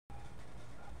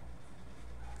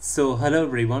So hello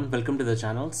everyone, welcome to the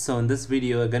channel. So in this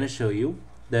video I'm going to show you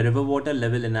the river water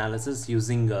level analysis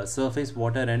using surface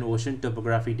water and ocean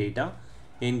topography data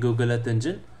in Google Earth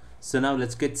Engine. So now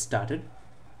let's get started.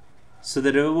 So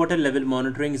the river water level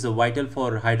monitoring is vital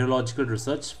for hydrological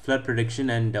research, flood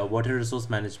prediction and water resource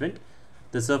management.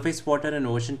 The surface water and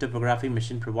ocean topography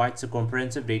mission provides a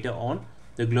comprehensive data on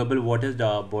the global water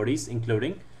bodies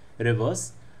including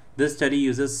rivers. This study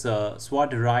uses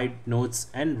SWOT nodes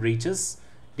and reaches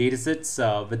datasets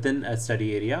within a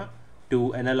study area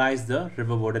to analyze the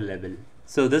river water level.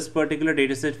 So this particular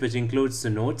dataset, which includes the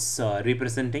nodes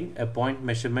representing a point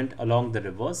measurement along the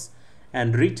rivers,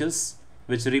 and reaches,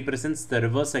 which represents the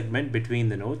river segment between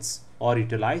the nodes, are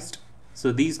utilized.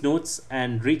 So these nodes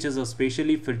and reaches are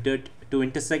spatially filtered to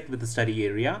intersect with the study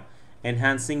area,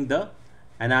 enhancing the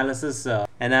analysis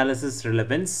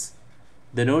relevance.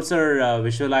 The nodes are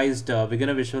visualized. We're going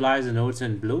to visualize the nodes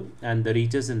in blue and the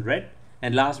reaches in red.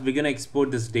 And last, we're going to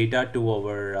export this data to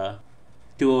our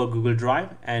Google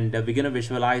Drive, and we're going to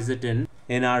visualize it in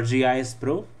ArcGIS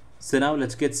Pro. So now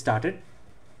let's get started.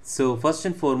 So first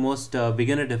and foremost, we're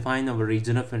going to define our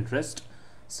region of interest.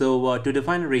 So to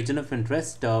define a region of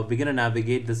interest, we're going to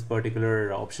navigate this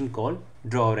particular option called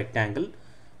draw a rectangle.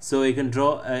 So you can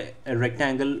draw a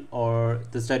rectangle or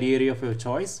the study area of your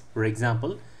choice. For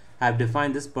example, I've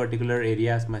defined this particular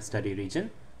area as my study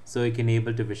region. So you can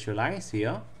able to visualize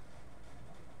here.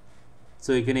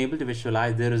 So you can able to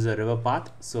visualize there is a river path,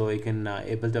 so you can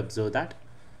able to observe that.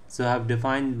 So I have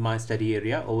defined my study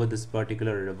area over this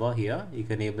particular river here. You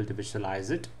can able to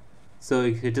visualize it. So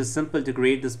it is simple to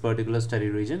create this particular study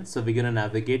region. So we're going to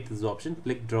navigate this option,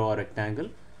 click draw a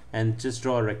rectangle and just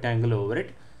draw a rectangle over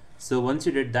it. So once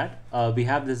you did that, we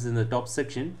have this in the top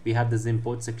section. We have this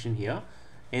import section here.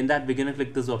 In that, we're going to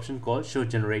click this option called show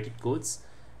generated codes.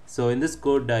 So in this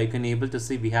code, you can able to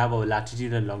see we have our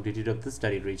latitude and longitude of the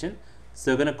study region.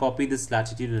 So I'm going to copy this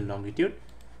latitude and longitude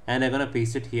and I'm going to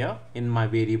paste it here in my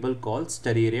variable called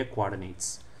study area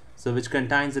coordinates. So which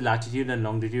contains the latitude and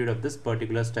longitude of this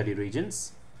particular study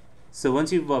regions. So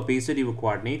once you've pasted your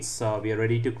coordinates, we are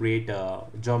ready to create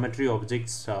geometry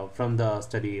objects from the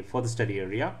study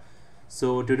area.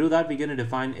 So to do that, we're going to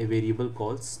define a variable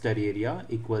called study area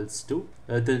equals to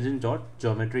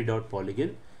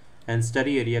earthengine.geometry.polygon and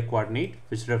study area coordinate,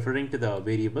 which referring to the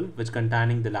variable which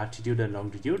containing the latitude and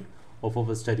longitude of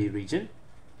our study region.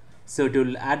 So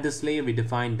to add this layer, we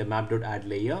define the map.add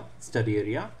layer study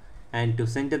area, and to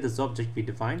center this object we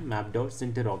define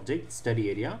map.center object study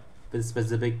area with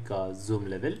specific zoom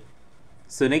level.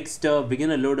 So next we're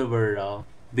gonna load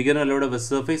our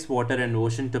surface water and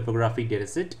ocean topography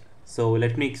dataset. So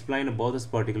let me explain about this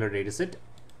particular dataset.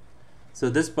 So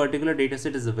this particular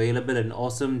dataset is available in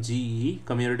Awesome GE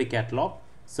community catalog.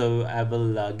 So I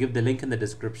will give the link in the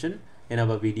description in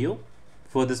our video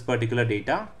for this particular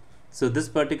data. So this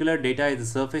particular data is the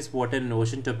surface water and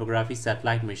ocean topography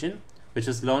satellite mission, which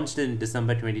was launched in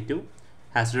December 22,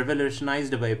 has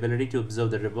revolutionized our ability to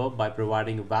observe the river by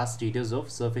providing vast details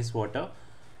of surface water,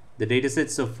 the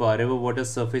datasets of river water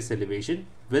surface elevation,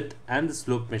 width and the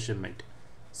slope measurement.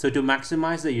 So to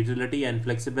maximize the utility and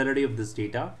flexibility of this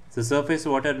data, the surface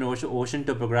water and ocean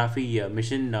topography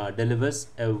mission delivers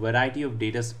a variety of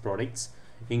data products,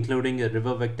 including a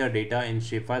river vector data in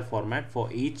Shapefile format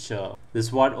for each the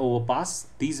SWOT overpass.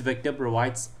 These vector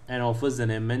provides and offers an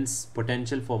immense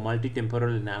potential for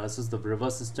multi-temporal analysis of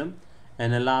river system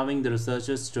and allowing the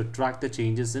researchers to track the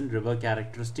changes in river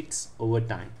characteristics over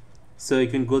time. So you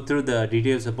can go through the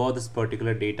details about this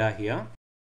particular data here.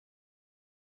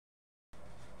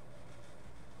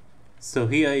 So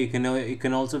here you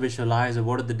can also visualize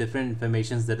what are the different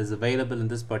informations that is available in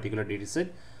this particular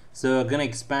dataset. So I'm going to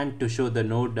expand to show the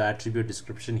node attribute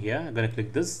description here. I'm going to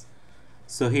click this.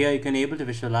 So here you can able to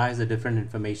visualize the different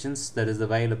informations that is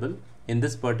available in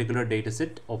this particular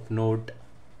dataset of node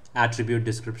attribute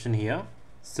description here.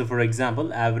 So for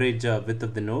example, average width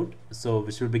of the node, so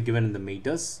which will be given in the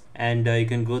meters, and you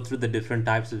can go through the different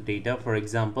types of data. For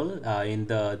example, in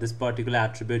this particular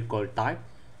attribute called type,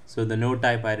 so the node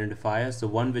type identifier, so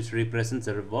 1 which represents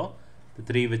a river, the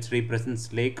 3 which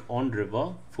represents lake on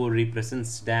river, 4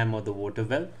 represents dam or the water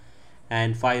well,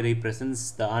 and 5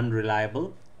 represents the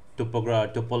unreliable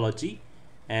topology.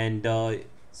 And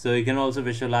so you can also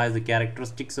visualize the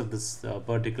characteristics of this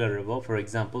particular river. For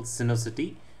example,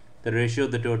 sinuosity, the ratio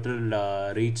of the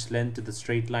total reach length to the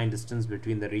straight line distance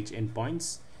between the reach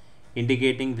endpoints,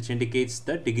 which indicates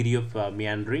the degree of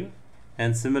meandering.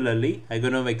 And similarly, I'm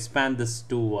going to expand this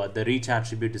to the reach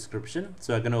attribute description.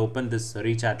 So I'm going to open this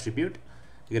reach attribute.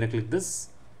 You're going to click this.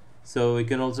 So you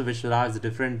can also visualize the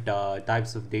different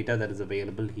types of data that is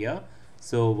available here.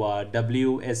 So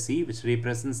WSE, which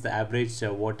represents the average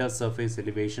water surface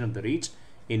elevation of the reach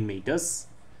in meters,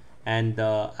 and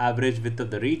the average width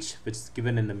of the reach, which is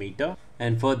given in the meter.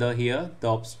 And further here, the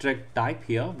obstruct type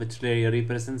here, which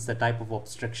represents the type of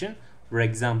obstruction. For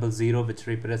example, 0, which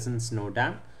represents no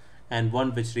dam, and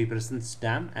 1, which represents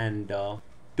dam, and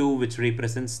 2, which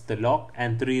represents the lock,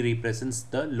 and 3 represents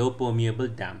the low permeable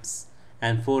dams,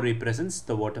 and 4 represents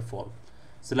the waterfall.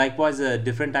 So likewise,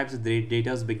 different types of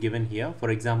data will be given here. For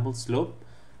example, slope,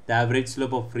 the average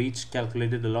slope of reach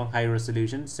calculated along high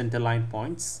resolution centerline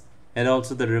points, and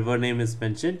also the river name is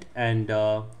mentioned, and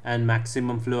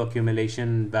maximum flow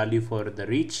accumulation value for the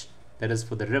reach, that is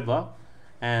for the river.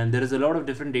 And there is a lot of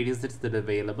different data sets that are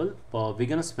available. We're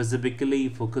going to specifically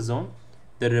focus on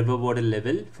the river water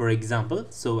level, for example.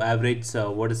 So average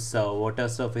water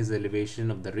surface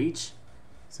elevation of the reach.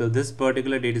 So this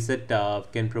particular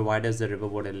dataset can provide us the river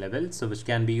water level, so which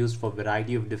can be used for a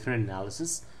variety of different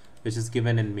analysis, which is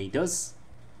given in meters.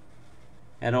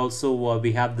 And also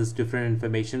we have this different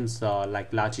informations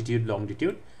like latitude,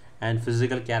 longitude, and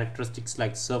physical characteristics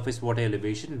like surface water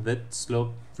elevation, width,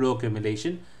 slope, flow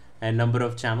accumulation, and number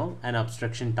of channel and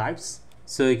obstruction types.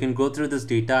 So you can go through this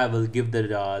data. I will give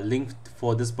the link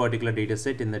for this particular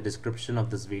dataset in the description of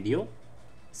this video.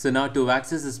 So now to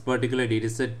access this particular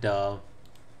dataset,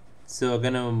 so I'm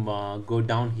gonna go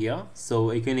down here,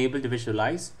 so you can able to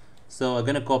visualize. So I'm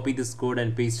gonna copy this code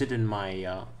and paste it in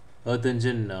my Earth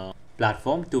Engine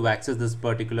platform to access this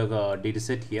particular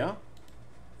dataset here.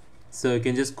 So you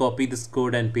can just copy this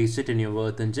code and paste it in your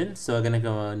Earth Engine. So I'm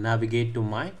gonna navigate to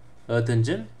my Earth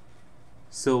Engine.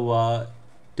 So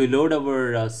to load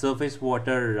our surface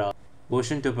water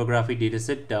ocean topography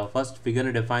dataset, first we're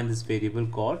gonna define this variable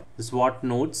called the SWOT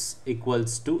Nodes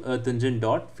equals to Earth Engine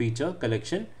dot feature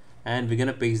collection, and we're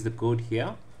gonna paste the code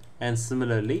here. And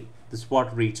similarly the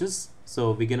SWOT Reaches,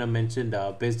 so we're gonna mention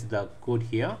paste the code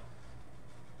here.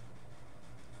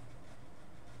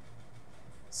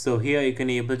 So here you can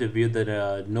able to view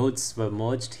the nodes were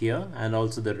merged here, and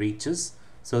also the reaches.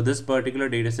 So this particular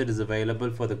dataset is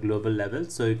available for the global level,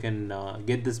 so you can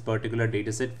get this particular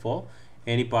dataset for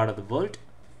any part of the world.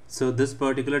 So this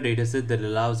particular dataset that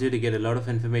allows you to get a lot of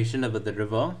information about the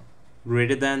river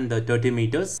greater than the 30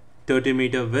 meters, 30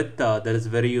 meter width, that is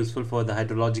very useful for the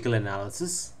hydrological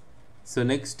analysis. So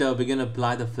next we're going to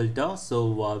apply the filter. So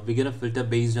we're going to filter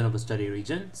based on our study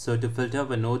region. So to filter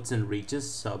our nodes and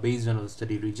reaches based on our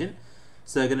study region,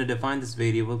 so I'm going to define this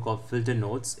variable called filter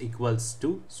nodes equals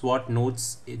to SWOT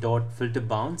nodes dot filter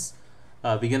bounds.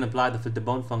 We're going to apply the filter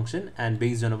bound function and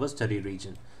based on our study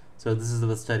region. So this is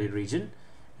our study region.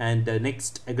 And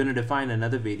next I'm going to define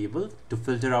another variable to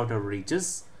filter out our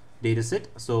reaches dataset.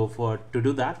 So to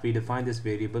do that, we define this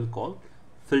variable called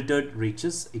filtered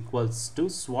reaches equals to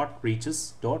SWOT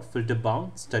reaches dot filter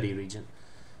bound study region.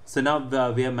 So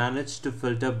now we have managed to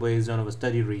filter based on our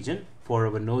study region for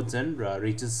our nodes and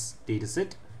reaches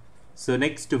dataset. So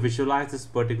next, to visualize this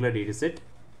particular dataset.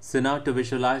 So now to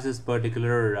visualize this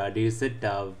particular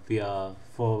dataset, we are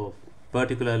for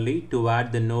particularly to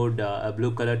add the node a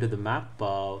blue color to the map.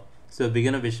 So we're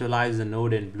gonna visualize the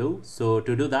node in blue. So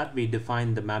to do that, we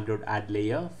define the map.add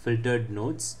layer filtered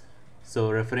nodes.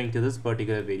 So referring to this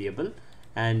particular variable,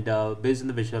 and based on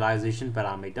the visualization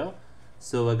parameter,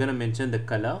 so we're gonna mention the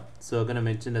color. So we're gonna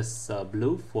mention as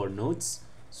blue for nodes,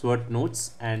 SWOT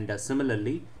nodes, and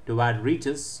similarly to add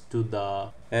reaches to the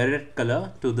red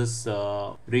color to this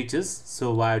reaches.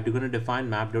 So we're gonna define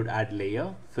map.add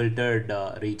layer filtered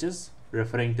reaches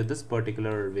referring to this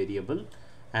particular variable,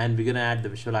 and we're gonna add the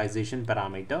visualization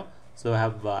parameter. So I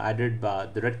have added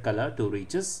the red color to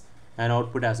reaches and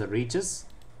output as a reaches.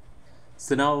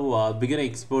 So now we're going to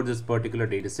export this particular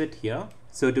dataset here.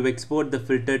 So to export the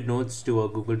filtered nodes to a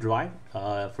Google Drive,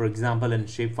 for example in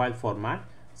Shapefile format,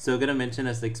 so we're going to mention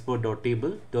as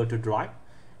export.table.to-drive,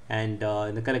 and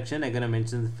in the collection I'm going to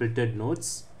mention the filtered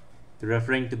nodes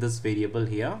referring to this variable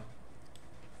here,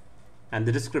 and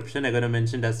the description I'm going to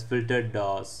mention as filtered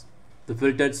the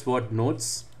filtered SWOT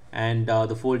nodes, and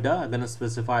the folder I'm going to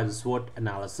specify the SWOT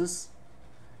analysis,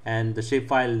 and the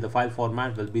shapefile, the file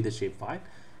format will be the shapefile.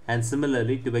 And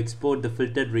similarly, to export the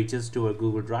filtered reaches to a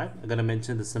Google Drive, I'm going to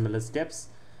mention the similar steps.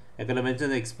 I'm going to mention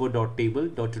the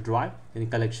export.table.to-drive in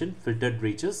collection filtered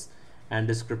reaches, and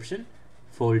description,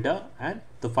 folder, and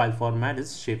the file format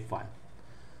is shapefile.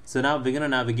 So now we're going to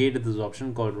navigate to this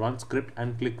option called run script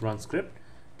and click run script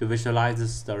to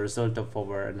visualize the result of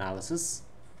our analysis.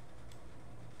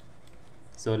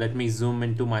 So let me zoom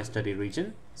into my study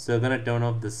region. So I'm going to turn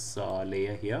off this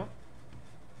layer here.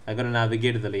 I'm going to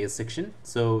navigate to the layer section.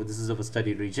 So this is our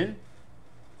study region.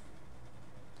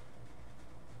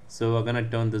 So So we're gonna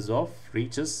turn this off.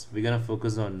 Reaches, we're gonna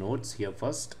focus on nodes here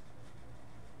first.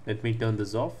 Let me turn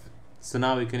this off. So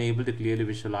now we can able to clearly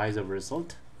visualize our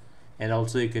result, and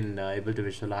also you can able to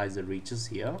visualize the reaches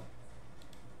here.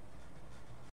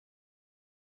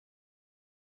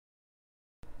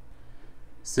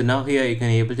 So now here you can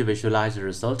able to visualize the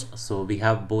result. So we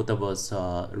have both of us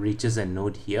reaches and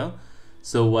node here.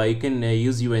 So you can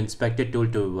use your inspector tool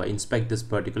to inspect this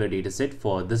particular dataset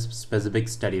for this specific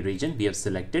study region we have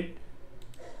selected.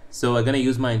 So I'm gonna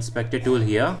use my inspector tool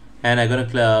here, and I'm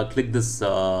gonna click this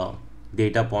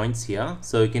data points here.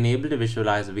 So you can able to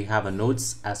visualize we have a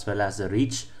nodes as well as a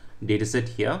reach dataset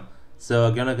here. So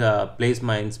I'm gonna place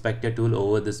my inspector tool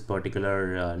over this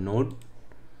particular node.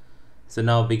 So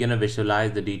now we're gonna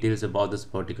visualize the details about this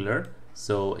particular.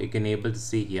 So you can able to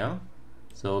see here.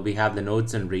 So we have the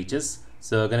nodes and reaches.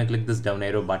 So I'm gonna click this down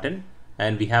arrow button,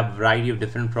 and we have a variety of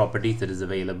different properties that is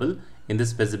available in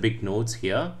this specific nodes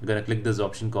here. I'm gonna click this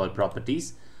option called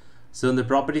properties. So in the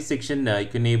property section, you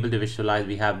can able to visualize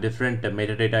we have different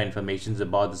metadata informations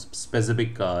about this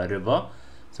specific river.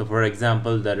 So for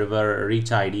example, the river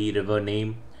reach ID, river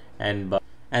name, and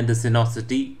the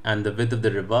sinuosity and the width of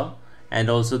the river, and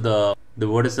also the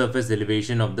water surface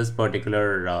elevation of this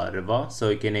particular river. So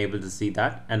you can able to see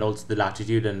that, and also the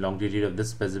latitude and longitude of this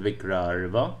specific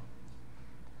river.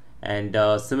 And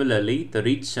similarly, the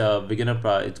reach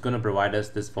it's gonna provide us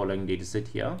this following dataset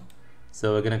here.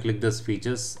 So we're gonna click this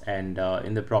features, and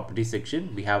in the property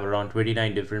section we have around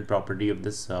 29 different property of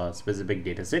this specific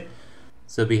dataset.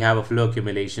 So we have a flow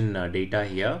accumulation data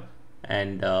here,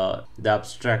 and the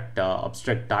abstract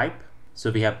type. So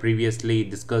we have previously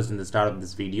discussed in the start of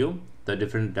this video the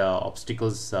different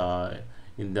obstacles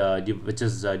which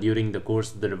is during the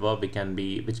course of the river which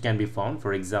can be found.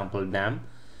 For example, dam.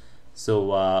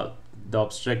 So the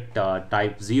abstract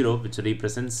type 0, which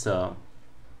represents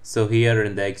so here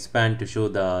in the expand to show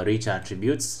the reach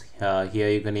attributes, here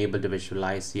you can able to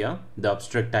visualize here the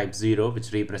abstract type 0,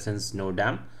 which represents no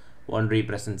dam, 1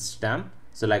 represents dam.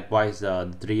 So likewise,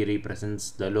 3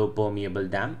 represents the low permeable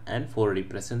dam, and 4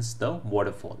 represents the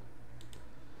waterfall.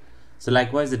 So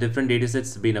likewise, the different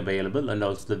datasets have been available, and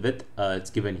also the width it's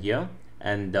given here,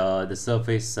 and the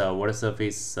surface water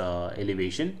surface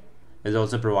elevation is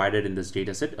also provided in this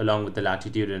dataset, along with the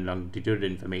latitude and longitude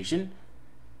information.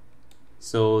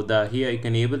 So here you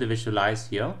can able to visualize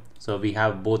here. So we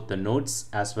have both the nodes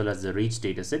as well as the reach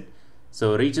dataset.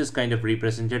 So reach is kind of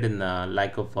represented in the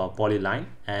like of polyline,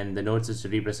 and the nodes is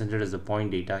represented as the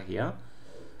point data here.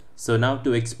 So now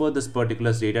to export this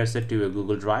particular data set to your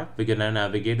Google Drive, we can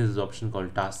navigate to this option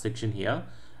called task section here,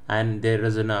 and there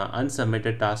is an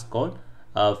unsubmitted task called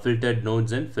filtered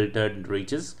nodes and filtered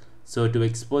reaches. So to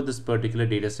export this particular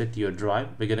data set to your drive,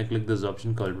 we're going to click this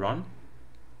option called run.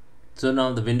 So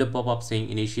now the window pop up saying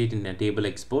initiate in a table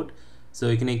export. So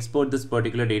you can export this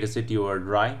particular dataset to your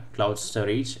drive, cloud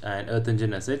storage, and Earth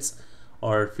Engine assets,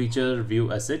 or feature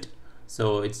view asset.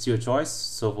 So it's your choice.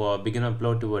 So we're gonna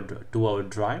upload to our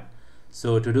drive.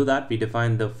 So to do that, we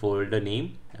define the folder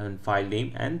name and file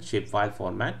name and shapefile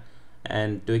format.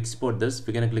 And to export this,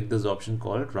 we're gonna click this option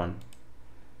called run.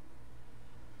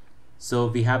 So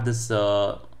we have this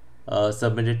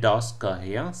submitted task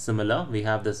here. Similar, we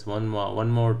have this one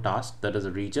more task, that is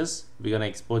a reaches. We're gonna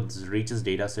export this reaches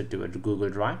data set to a Google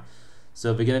Drive.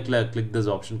 So we're gonna click this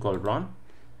option called run.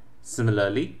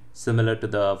 Similarly, similar to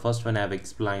the first one I have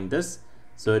explained this,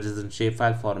 so it is in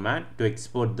shapefile format. To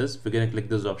export this, we're gonna click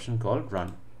this option called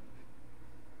run.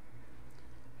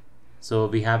 So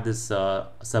we have this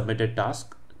submitted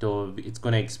task. So it's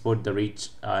gonna export the reach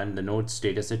and the nodes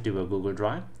data set to a Google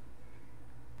Drive.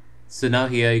 So now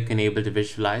here you can able to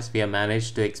visualize we have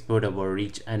managed to export our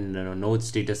reach and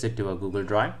nodes dataset to our Google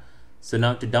Drive. So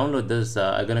now to download this,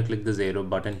 I'm gonna click this arrow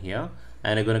button here,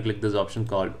 and I'm gonna click this option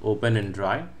called open in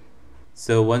Drive.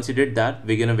 So once you did that,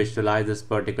 we're gonna visualize this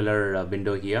particular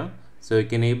window here. So you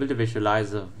can able to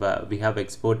visualize we have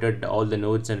exported all the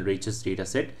nodes and reaches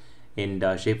dataset in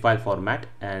the shapefile format,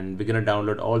 and we're gonna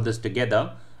download all this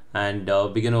together. And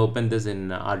we're going to open this in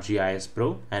ArcGIS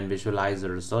Pro and visualize the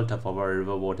result of our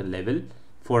river water level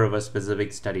for our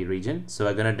specific study region. So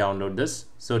I'm going to download this.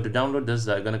 So to download this,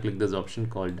 I'm going to click this option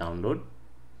called download,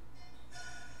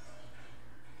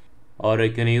 or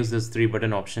you can use this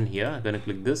 3-button option here. I'm going to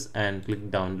click this and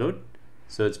click download.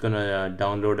 So it's going to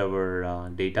download our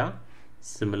data.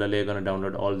 Similarly, I'm going to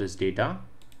download all this data.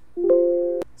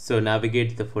 So navigate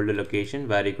to the folder location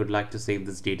where you could like to save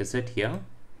this data set here.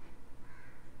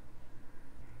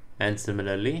 And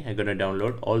similarly, I'm going to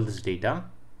download all this data.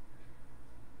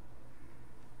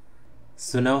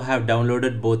 So now I have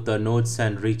downloaded both the nodes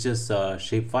and reaches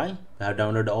shapefile. I have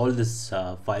downloaded all these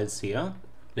files here.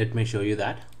 Let me show you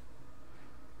that.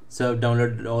 So I've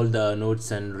downloaded all the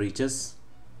nodes and reaches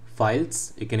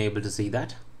files. You can able to see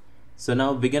that. So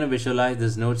now we're gonna visualize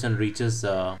this nodes and reaches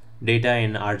data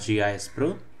in ArcGIS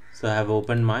Pro. So I have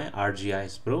opened my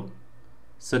ArcGIS Pro.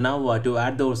 So now to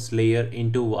add those layer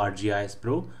into ArcGIS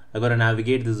Pro, I'm gonna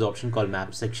navigate this option called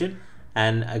Map section,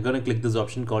 and I'm gonna click this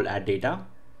option called Add Data,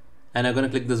 and I'm gonna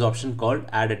click this option called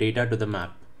Add a Data to the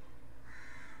Map.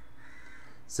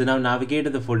 So now navigate to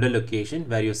the folder location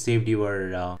where you saved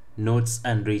your nodes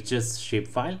and reaches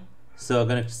shapefile. So I'm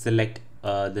gonna select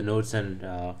the nodes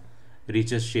and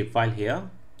reaches shapefile here.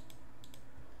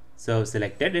 So I've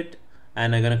selected it,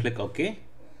 and I'm gonna click OK.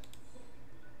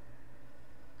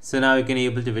 So now you can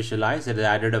able to visualize it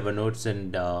added our nodes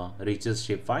and reaches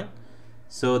shapefile.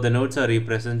 So the nodes are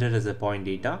represented as a point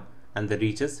data, and the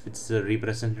reaches, which is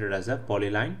represented as a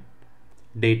polyline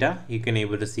data. You can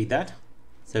able to see that.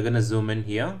 So I'm gonna zoom in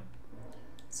here,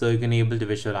 so you can able to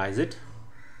visualize it.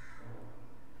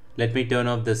 Let me turn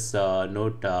off this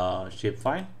node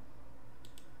shapefile.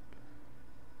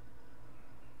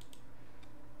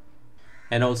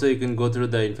 And also you can go through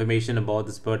the information about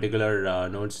this particular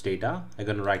nodes data. I'm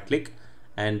going to right click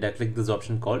and click this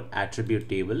option called attribute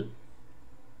table.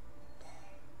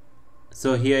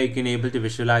 So here you can able to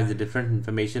visualize the different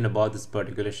information about this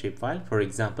particular shapefile. For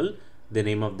example, the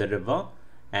name of the river,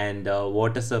 and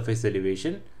water surface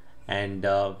elevation, and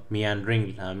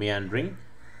meandering,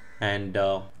 and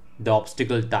the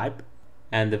obstacle type,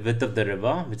 and the width of the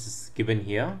river, which is given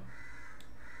here,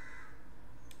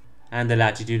 and the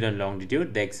latitude and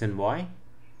longitude, the X and Y.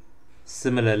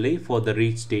 Similarly, for the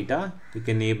reach data, you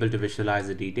can able to visualize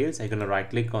the details. I'm going to right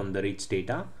click on the reach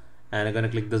data, and I'm going to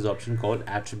click this option called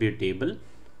attribute table.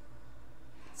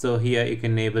 So here you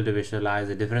can able to visualize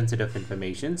a different set of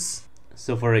informations.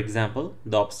 So for example,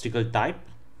 the obstacle type,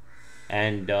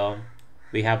 and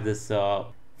we have this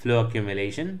flow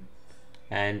accumulation,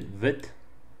 and width,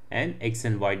 and X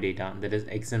and Y data, that is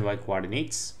X and Y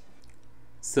coordinates.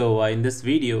 So in this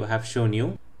video I have shown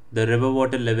you the river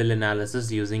water level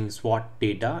analysis using SWOT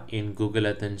data in Google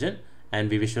Earth Engine, and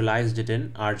we visualized it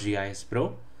in ArcGIS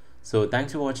Pro. So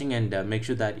thanks for watching, and make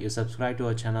sure that you subscribe to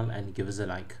our channel and give us a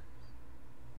like.